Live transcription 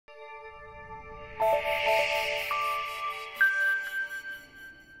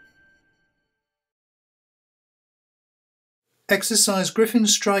Exercise Griffin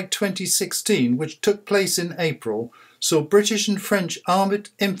Strike 2016, which took place in April, saw British and French armoured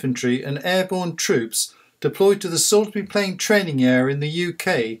infantry and airborne troops deployed to the Salisbury Plain training area in the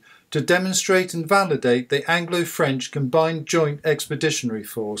UK to demonstrate and validate the Anglo-French Combined Joint Expeditionary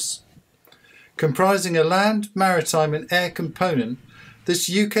Force. Comprising a land, maritime and air component,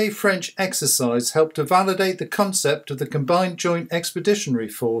 this UK-French exercise helped to validate the concept of the Combined Joint Expeditionary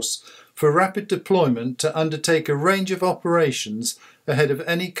Force for rapid deployment to undertake a range of operations ahead of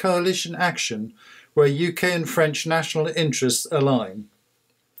any coalition action where UK and French national interests align.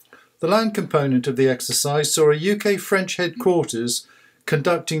 The land component of the exercise saw a UK-French headquarters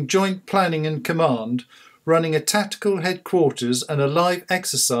conducting joint planning and command, running a tactical headquarters and a live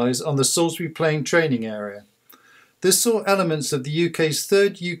exercise on the Salisbury Plain training area. This saw elements of the UK's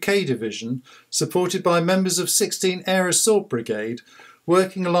 3rd UK Division, supported by members of 16 Air Assault Brigade,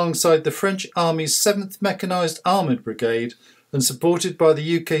 working alongside the French Army's 7th Mechanised Armoured Brigade and supported by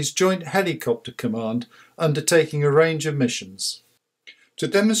the UK's Joint Helicopter Command, undertaking a range of missions. To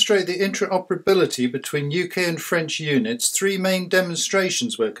demonstrate the interoperability between UK and French units, 3 main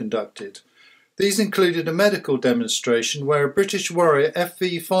demonstrations were conducted. These included a medical demonstration where a British Warrior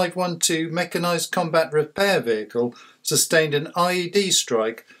FV-512 mechanised combat repair vehicle sustained an IED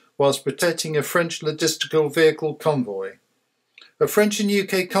strike whilst protecting a French logistical vehicle convoy. A French and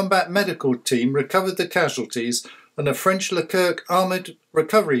UK combat medical team recovered the casualties, and a French Leclerc armoured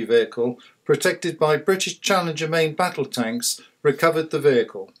recovery vehicle, protected by British Challenger main battle tanks, recovered the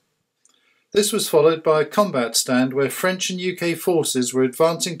vehicle. This was followed by a combat stand where French and UK forces were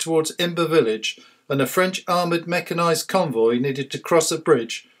advancing towards Imber village and a French armoured mechanised convoy needed to cross a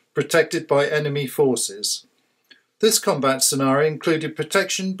bridge protected by enemy forces. This combat scenario included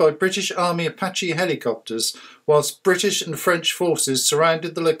protection by British Army Apache helicopters whilst British and French forces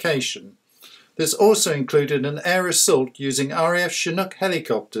surrounded the location. This also included an air assault using RAF Chinook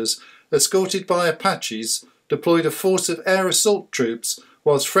helicopters escorted by Apaches, deployed a force of air assault troops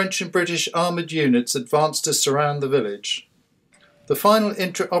whilst French and British armoured units advanced to surround the village. The final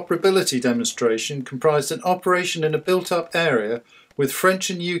interoperability demonstration comprised an operation in a built-up area with French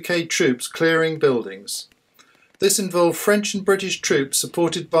and UK troops clearing buildings. This involved French and British troops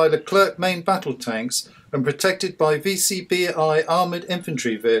supported by Leclerc main battle tanks and protected by VCBI armoured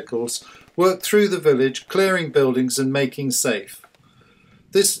infantry vehicles worked through the village, clearing buildings and making safe.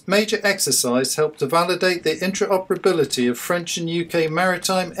 This major exercise helped to validate the interoperability of French and UK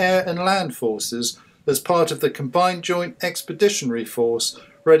maritime, air and land forces as part of the Combined Joint Expeditionary Force,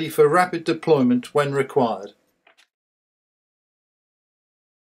 ready for rapid deployment when required.